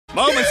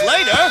Moments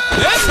later,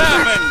 this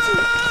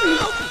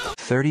happened!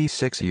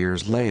 36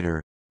 years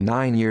later,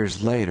 9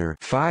 years later,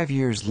 5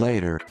 years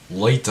later,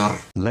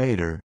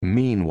 later,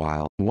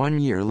 meanwhile, 1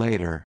 year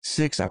later,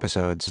 6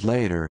 episodes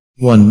later,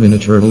 1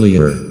 minute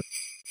earlier.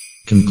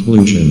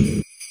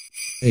 Conclusion.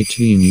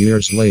 18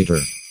 years later.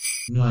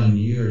 9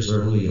 years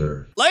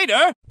earlier.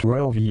 Later!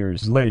 12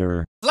 years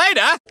later.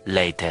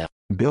 Later!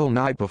 Bill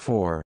Nye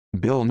before,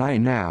 Bill Nye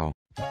now,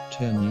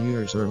 10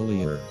 years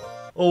earlier.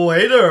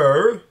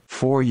 Later!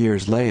 4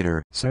 years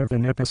later,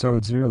 7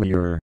 episodes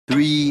earlier.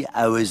 3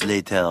 hours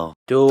later.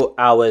 2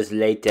 hours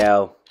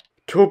later.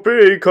 To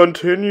be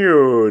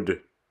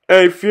continued.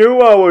 A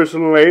few hours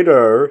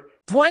later.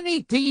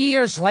 22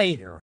 years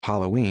later.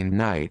 Halloween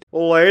night,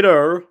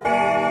 Later.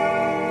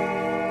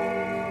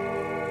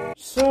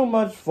 So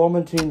much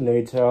vomiting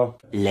later.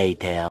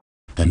 Later.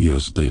 10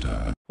 years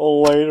later.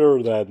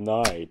 Later that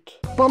night.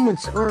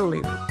 Moments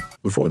earlier.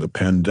 Before the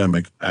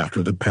pandemic,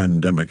 after the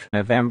pandemic.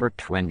 November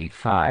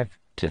 25,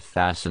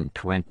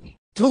 2020.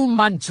 2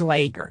 months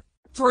later.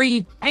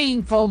 3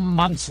 painful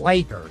months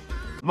later.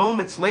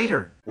 Moments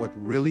later. What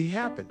really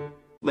happened?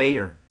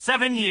 Later.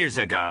 7 years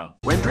ago.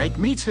 When Drake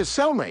meets his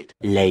cellmate.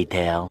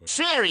 Later.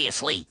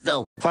 Seriously,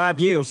 though. 5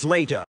 years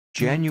later.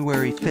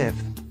 January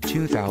 5th,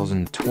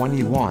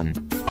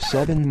 2021,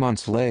 7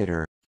 months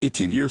later,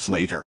 18 years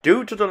later.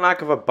 Due to the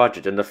lack of a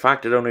budget and the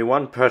fact that only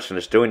one person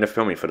is doing the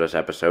filming for this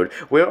episode,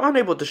 we are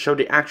unable to show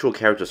the actual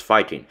characters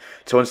fighting.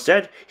 So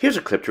instead, here's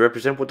a clip to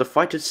represent what the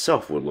fight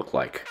itself would look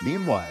like.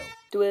 Meanwhile,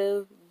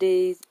 12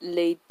 days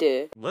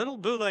later. Little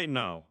do they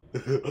know.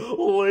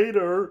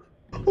 Later.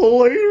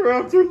 Later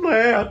after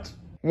that.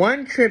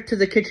 1 trip to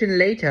the kitchen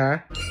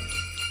later.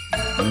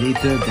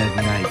 Later that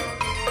night.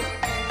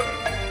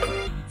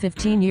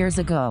 15 years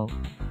ago.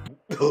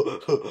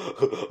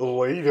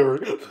 Later.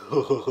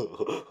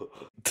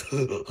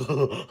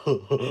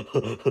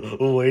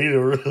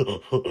 Later.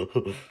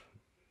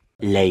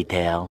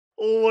 Later.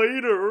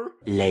 Later.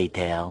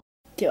 Later.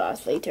 2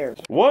 hours later.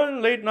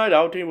 One late night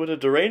outing with a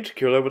deranged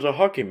killer with a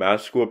hockey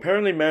mask who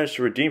apparently managed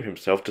to redeem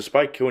himself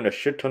despite killing a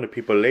shit ton of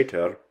people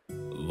later.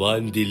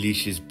 1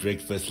 delicious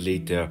breakfast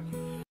later.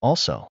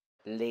 Also.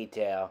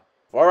 Later.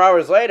 4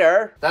 hours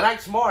later. The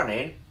next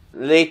morning.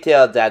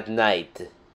 Later that night.